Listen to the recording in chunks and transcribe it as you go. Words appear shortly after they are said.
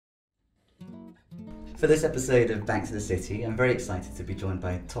For this episode of Back to the City, I'm very excited to be joined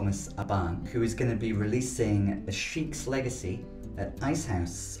by Thomas Abban, who is going to be releasing a Sheik's Legacy at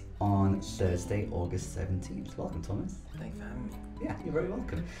Icehouse on Thursday, August 17th. Welcome, Thomas. Thanks for having me. Yeah, you're very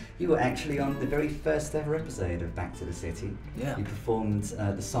welcome. You were actually on the very first ever episode of Back to the City. Yeah. You performed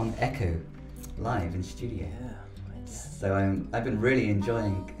the song Echo live in studio. Yeah. So I've been really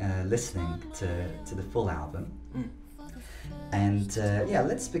enjoying listening to the full album. And yeah,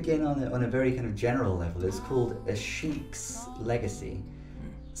 let's begin on a very kind of general level. It's called A Sheik's Legacy.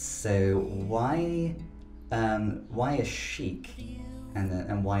 So why a sheik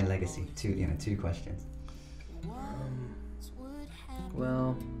and why legacy? Two questions.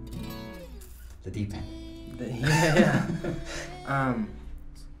 Well, The deep end. Yeah.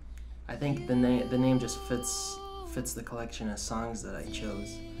 I think the name just fits the collection of songs that I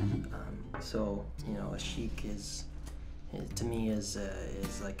chose. So a sheik to me is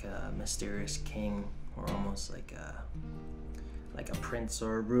like a mysterious king, or almost like a prince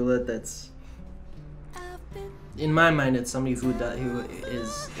or a ruler. That's, in my mind, it's somebody who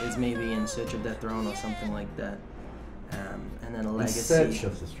is maybe in search of their throne or something like that. And then a legacy. In search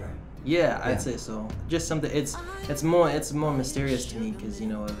of the throne. Yeah, I'd say so. Just something. It's more mysterious to me because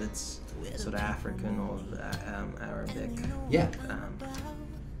of its sort of African or Arabic. Yeah.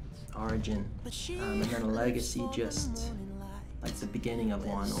 Origin, and then a legacy, just like the beginning of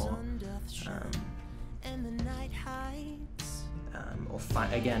one, or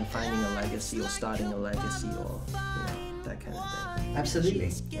finding a legacy or starting a legacy, or that kind of thing.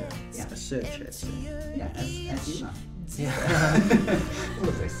 Absolutely. Yeah. A search, I'd say. Yeah, as you are. Yeah. All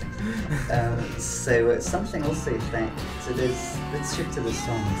of those things. So something also let's shift to the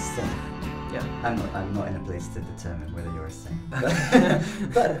song Sin. Yeah. I'm not in a place to determine whether you're a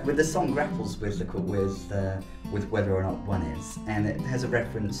saint, but with the song grapples with whether or not one is, and it has a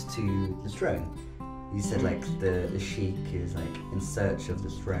reference to the throne. You said like the sheik is like in search of the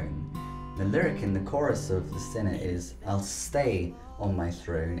throne. The lyric in the chorus of the sinner is, "I'll stay on my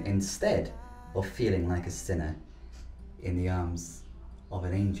throne instead of feeling like a sinner in the arms of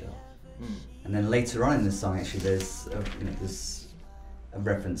an angel." And then later on in the song, actually, there's a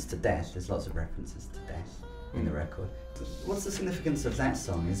reference to death. There's lots of references to death in the record. What's the significance of that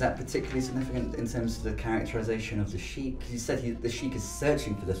song? Is that particularly significant in terms of the characterization of the sheik? You said the sheik is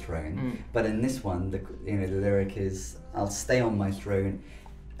searching for the throne, but in this one, the lyric is, "I'll stay on my throne,"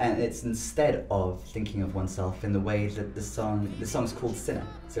 and it's instead of thinking of oneself in the way that the song's called Sinner.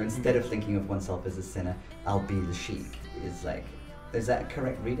 So instead of thinking of oneself as a sinner, I'll be the sheik. Is that a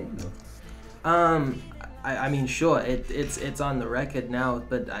correct reading? Or? I mean, sure, it's on the record now,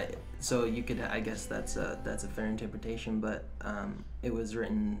 but I guess that's a fair interpretation, but it was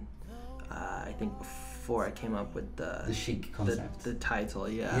written, I think, before I came up with the Sheik concept. The title,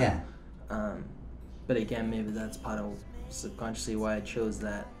 yeah. Yeah. But again, maybe that's part of subconsciously why I chose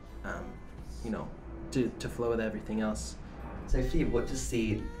that, to flow with everything else. So for you, what does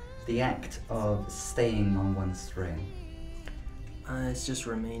the act of staying on one's throne? It's just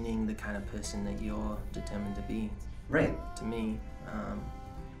remaining the kind of person that you're determined to be. Right. To me,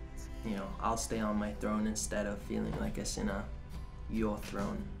 I'll stay on my throne instead of feeling like a sinner. Your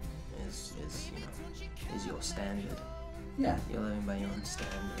throne is your standard. Yeah. You're living by your own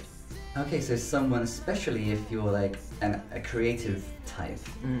standard. Okay, so someone, especially if you're like a creative type,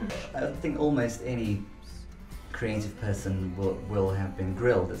 I think almost any creative person will have been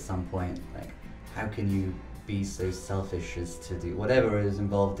grilled at some point. Like, how can you be so selfish as to do whatever is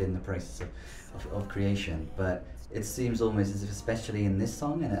involved in the process of creation? But it seems almost as if, especially in this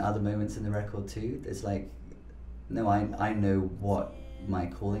song and at other moments in the record too, it's like, no, I know what my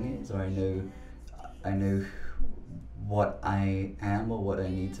calling is, or I know what I am or what I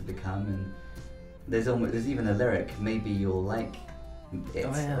need to become. And there's even a lyric, "Maybe you'll like it."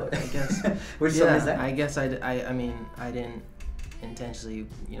 Oh yeah, I guess. Which song is that? I guess I mean I didn't intentionally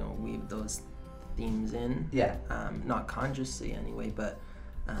weave those themes in. Yeah. Not consciously anyway, but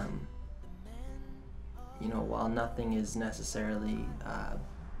while nothing is necessarily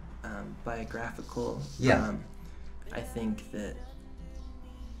biographical, I think that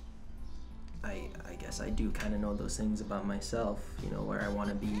I guess I do kind of know those things about myself, where I want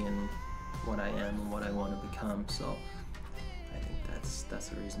to be and what I am and what I want to become. So I think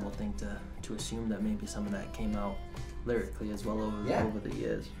that's a reasonable thing to assume that maybe some of that came out lyrically as well over the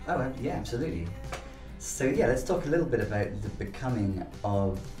years. Oh yeah, absolutely. So yeah, let's talk a little bit about the becoming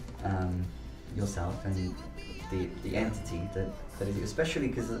of yourself and the entity that is you, especially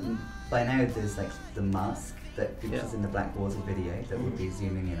because by now there's like the mask that features in the Blackwater video that we'll be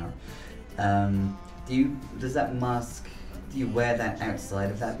zooming in on. Does that mask do you wear that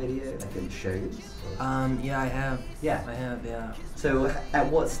outside of that video, like in shows? Or? Yeah, I have. Yeah. I have, yeah. So at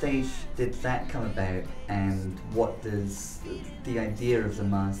what stage did that come about, and what does the idea of the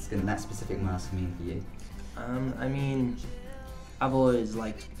mask and that specific mask mean for you? I mean, I've always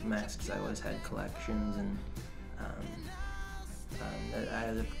liked masks. I always had collections, and I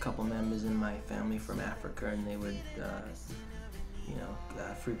had a couple members in my family from Africa, and they would,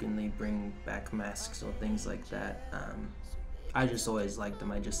 frequently bring back masks or things like that. I just always liked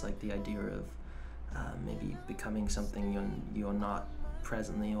them. I just like the idea of maybe becoming something you're not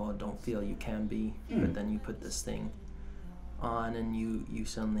presently or don't feel you can be, but then you put this thing on and you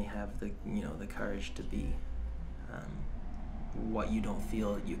suddenly have the courage to be what you don't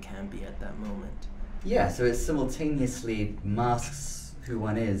feel you can be at that moment. Yeah, so it simultaneously masks who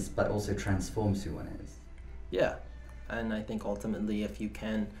one is, but also transforms who one is. Yeah, and I think ultimately if you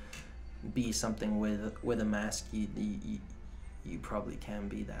can be something with a mask, you probably can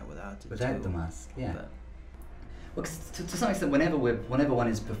be that without it. Without too. the mask, yeah. But, well, 'cause to some extent, whenever one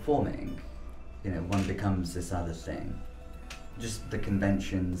is performing, one becomes this other thing. Just the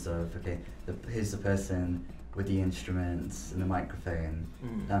conventions of, okay, here's the person with the instruments and the microphone.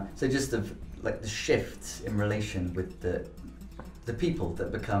 So just like the shift in relation with the people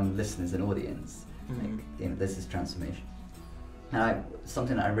that become listeners and audience. Like, there's this transformation. And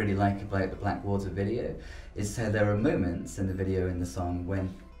something that I really like about the Blackwater video is how there are moments in the video in the song when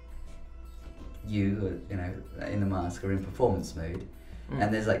you in the mask are in performance mode,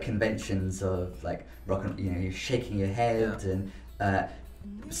 and there's like conventions of like rock and you're shaking your head and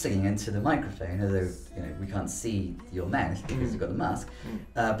singing into the microphone, although we can't see your mouth because you've got the mask.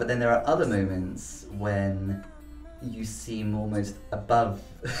 But then there are other moments when you seem almost above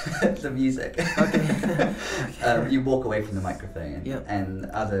the music. Okay. You walk away from the microphone, and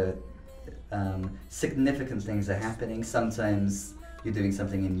other significant things are happening. Sometimes you're doing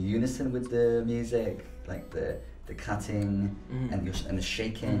something in unison with the music, like the cutting and the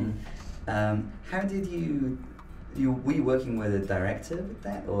shaking. How did were you working with a director with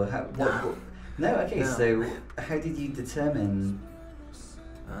that, or how? No. Okay. No. So how did you determine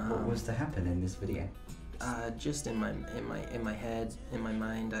what was to happen in this video? Just in my head, in my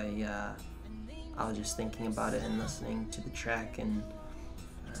mind, I was just thinking about it and listening to the track, and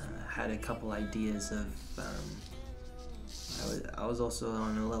had a couple ideas of. I was also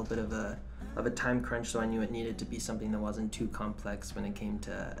on a little bit of a time crunch, so I knew it needed to be something that wasn't too complex when it came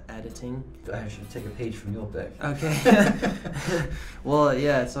to editing. I should take a page from your book. Okay. Well,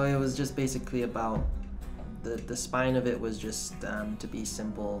 yeah. So it was just basically about the spine of it was just to be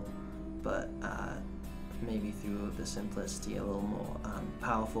simple, but. Maybe through the simplicity a little more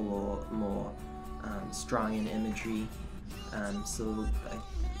powerful or more strong in imagery. So I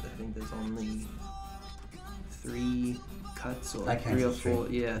think there's only 3 cuts or 3 or 4,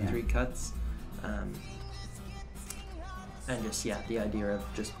 3 cuts. And just the idea of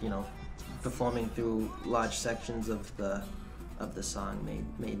just performing through large sections of the song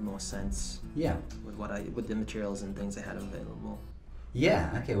made more sense. Yeah. With the materials and things I had available.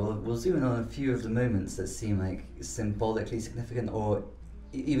 Yeah, okay, well, we'll zoom in on a few of the moments that seem like symbolically significant, or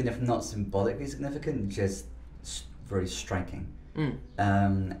even if not symbolically significant, just very striking.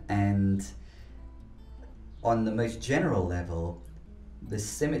 And on the most general level, the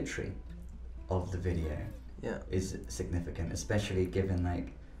symmetry of the video is significant, especially given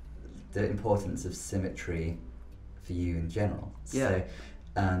like the importance of symmetry for you in general. So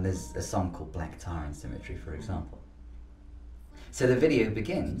there's a song called Black Tar and Symmetry, for example. So the video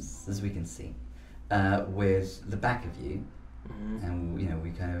begins, as we can see, with the back of you, and we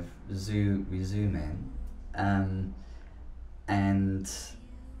kind of zoom in, and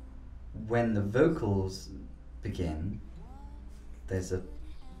when the vocals begin, there's a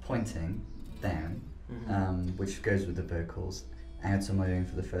pointing down, which goes with the vocals. Out on my own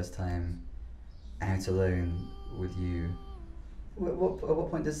for the first time, out alone with you. At what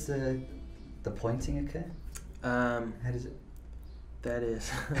point does the pointing occur? How does it? That is,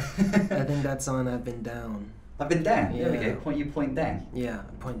 I think that's on I've Been Down. I've Been Down, there we go, you point down. Yeah,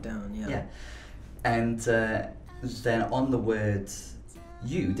 point down, Yeah. And then on the word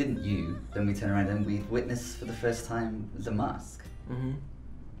you, didn't you, then we turn around and we witness for the first time the mask.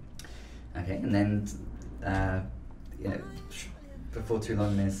 Okay, and then, before too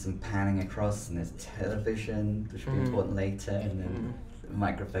long there's some panning across, and there's television, which will be important later, and then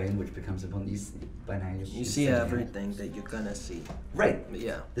microphone, which becomes important. By now you see everything that you're gonna see. Right.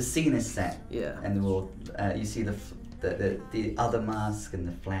 Yeah. The scene is set. Yeah. And you see the other mask and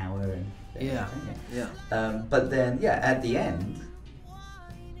the flower and. But then at the end,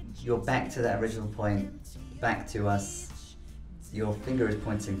 you're back to that original point, back to us your finger is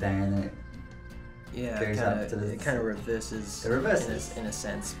pointing down and it goes up to the... It kind of reverses. It reverses? In a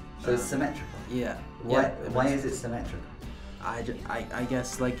sense. So it's symmetrical? Yeah. Why is it symmetrical? I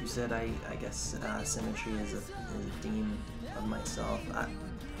guess, like you said, I guess symmetry is a theme of myself.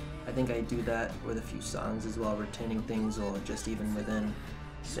 I think I do that with a few songs as well, retaining things, or just even within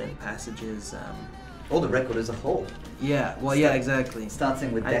certain passages. Or the record as a whole. Yeah, well, yeah, exactly.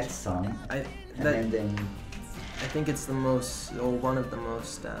 Starting with that song, and then... I think it's the most, or one of the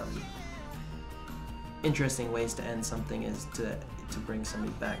most interesting ways to end something is to bring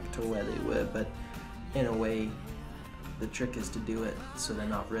somebody back to where they were, but in a way, the trick is to do it so they're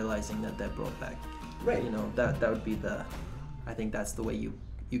not realizing that they're brought back. Right. You know, that would be I think that's the way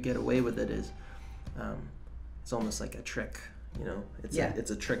you get away with it, is it's almost like a trick, you know. It's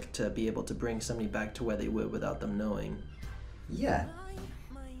a trick to be able to bring somebody back to where they were without them knowing. Yeah.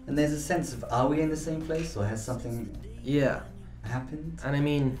 And there's a sense of, are we in the same place, or has something happened? And I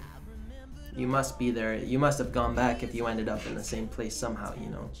mean, you must be there. You must have gone back if you ended up in the same place somehow, you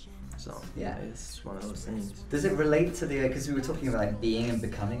know. So yeah, it's one of those things. Does it relate to the, because we were talking about like being and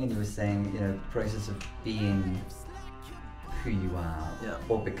becoming, and you were saying, you know, the process of being who you are,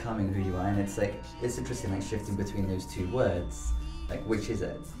 or becoming who you are, and it's like, it's interesting, like shifting between those two words, like which is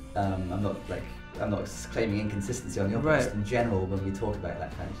it? I'm not claiming inconsistency on your part, just in general when we talk about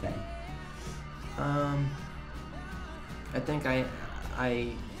that kind of thing. I think I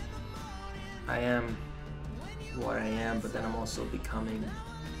am what I am, but then I'm also becoming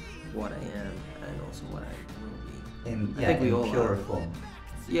what I am, and also what I will be. I think we all purer are. Form.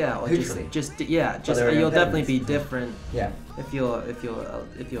 Yeah, or just you'll definitely be different. Yeah. If you're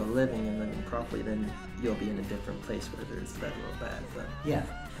living and living properly, then you'll be in a different place, whether it's better or bad. But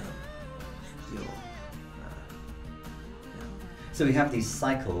so we have these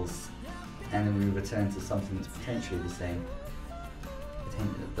cycles, and then we return to something that's potentially the same,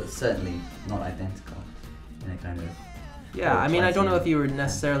 but certainly not identical in a kind of... Yeah, I mean, I don't know if you would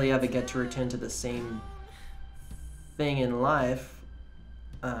necessarily ever get to return to the same thing in life.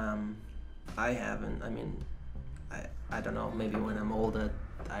 I haven't. I mean, I don't know, maybe when I'm older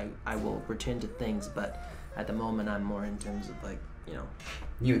I will return to things, but at the moment I'm more in terms of like, you know,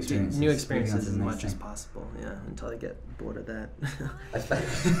 new experiences as much as possible, until I get bored of that.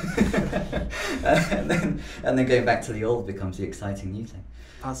 and then going back to the old becomes the exciting new thing.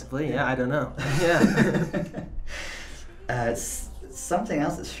 Possibly, I don't know. Something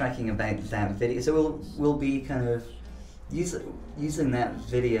else that's striking about that video, so we'll be kind of using that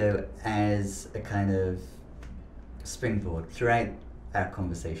video as a kind of springboard throughout our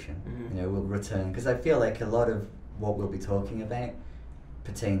conversation. Mm-hmm. You know, we'll return, because I feel like a lot of what we'll be talking about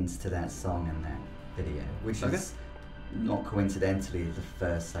pertains to that song and that video, which is not coincidentally the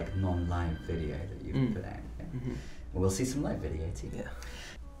first like non-live video that you've put out. Mm-hmm. We'll see some live video too.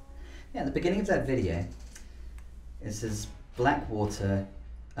 Yeah, at the beginning of that video it says Blackwater,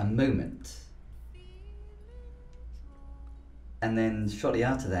 a moment, and then shortly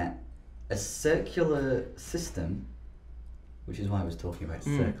after that a circular system, which is why I was talking about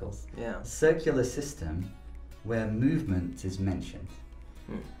circles. A circular system where movement is mentioned.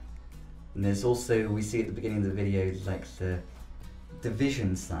 And there's also, we see at the beginning of the video, like the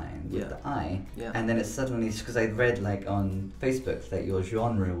division sign with the eye, and then it suddenly, because I read like on Facebook that your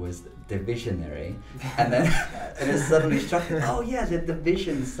genre was divisionary, and then and it suddenly struck me, oh yeah, the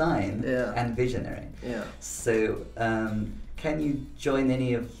division sign and visionary. So can you join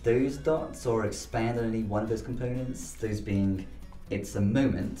any of those dots or expand on any one of those components? Those being, it's a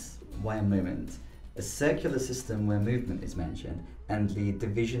moment, why a moment? A circular system where movement is mentioned, and the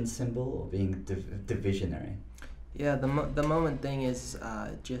division symbol, or being divisionary. Yeah, the moment thing is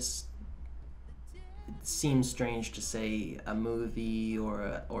just, it seems strange to say a movie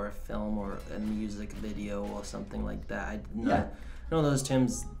or a film or a music video or something like that. None of those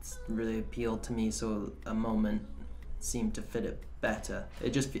terms really appealed to me, so a moment seemed to fit it better.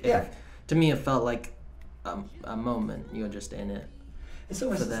 It just to me it felt like a moment. You're just in it. It's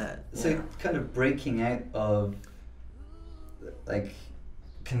almost for that. So kind of breaking out of like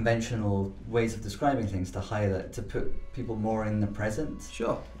conventional ways of describing things to highlight, to put people more in the present.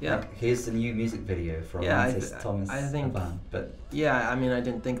 Sure. Yeah. Like, here's the new music video from artist Thomas Abban. But I mean, I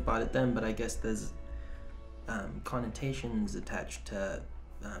didn't think about it then, but I guess there's connotations attached to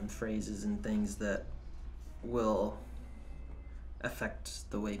phrases and things that will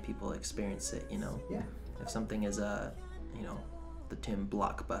affect the way people experience it. You know. Yeah. If something is the term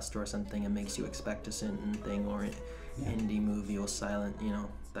blockbuster or something, it makes you expect a certain thing, or indie movie or silent,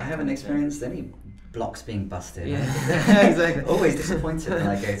 I haven't experienced any blocks being busted. Yeah, exactly. Always disappointed when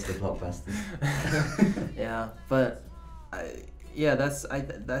I go to the blockbusters. Yeah, but yeah, I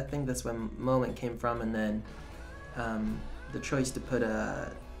think that's where moment came from, and then the choice to put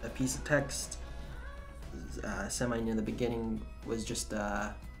a piece of text semi near the beginning was just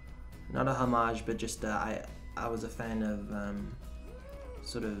not a homage, but just I was a fan of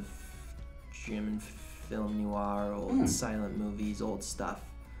sort of German film noir, old silent movies, old stuff.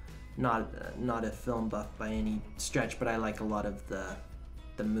 Not a film buff by any stretch, but I like a lot of the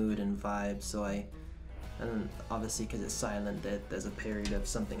mood and vibe. So and obviously because it's silent, there's a period of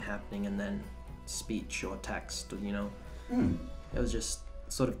something happening and then speech or text, you know. It was just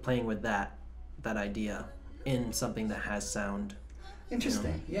sort of playing with that idea in something that has sound.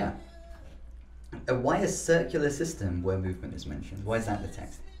 Interesting, you know? Yeah. Why a circular system where movement is mentioned? Why is that the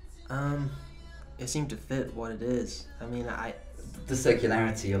text? It seemed to fit what it is. I mean, the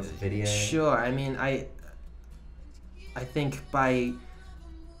circularity of the video. Sure. I mean, I think by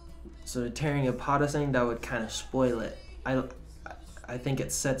sort of tearing apart or something, that would kind of spoil it. I think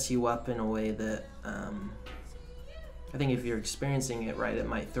it sets you up in a way that I think if you're experiencing it right, it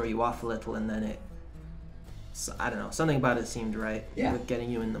might throw you off a little, and then I don't know, something about it seemed right. Yeah. With getting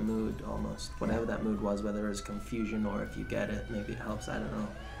you in the mood almost, whatever that mood was, whether it was confusion or if you get it, maybe it helps, I don't know.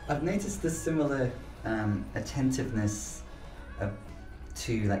 I've noticed a similar attentiveness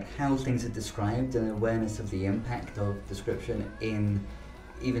to like how things are described and awareness of the impact of description in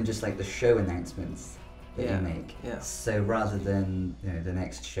even just like the show announcements that you make. Yeah. So rather than, you know, the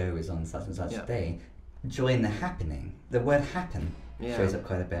next show is on such and such day, join the happening. The word happen shows up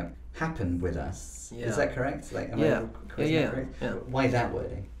quite a bit. Happen with us. Yeah. Is that correct? Like, am I correct? Yeah. Why that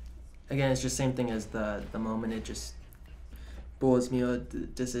wording? Again, it's just same thing as the moment. It just bores me or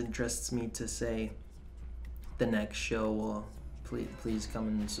disinterests me to say the next show, or please come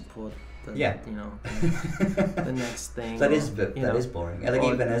and support the you know the next thing. That is boring. Like,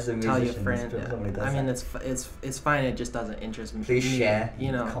 even as a musician, tell your friend. I mean, it's fine. It just doesn't interest me. Please share.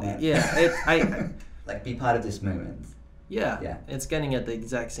 You know. Comment. Yeah. I like, be part of this moment. Yeah. It's getting at the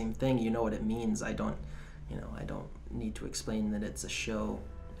exact same thing. You know what it means. I don't need to explain that it's a show.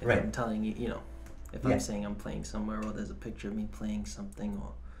 If I'm telling you, you know, if I'm saying I'm playing somewhere, or there's a picture of me playing something,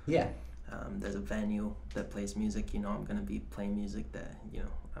 or there's a venue that plays music, you know, I'm gonna be playing music that, you know,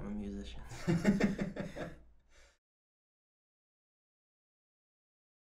 I'm a musician.